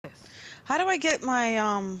How do I get my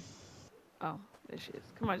Oh, there she is.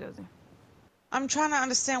 Come on, Josie. I'm trying to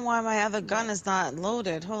understand why my other gun What? is not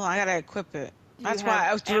loaded. Hold on, I gotta equip it. Do you That's have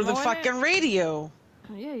why I threw the ammo in it? fucking radio.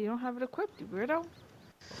 Yeah, you don't have it equipped, you weirdo.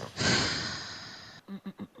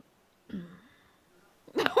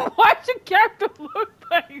 Why'd your character look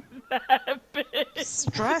like that, bitch?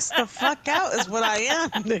 Stressed the fuck out is what I am,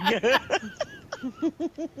 nigga.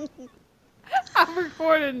 I'm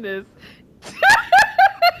recording this.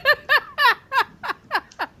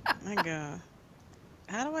 Nigga.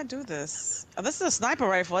 How do I do this? Oh, this is a sniper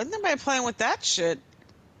rifle. Ain't nobody playing with that shit.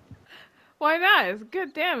 Why not? It's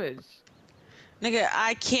good damage. Nigga,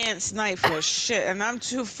 I can't snipe for shit, and I'm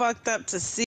too fucked up to see.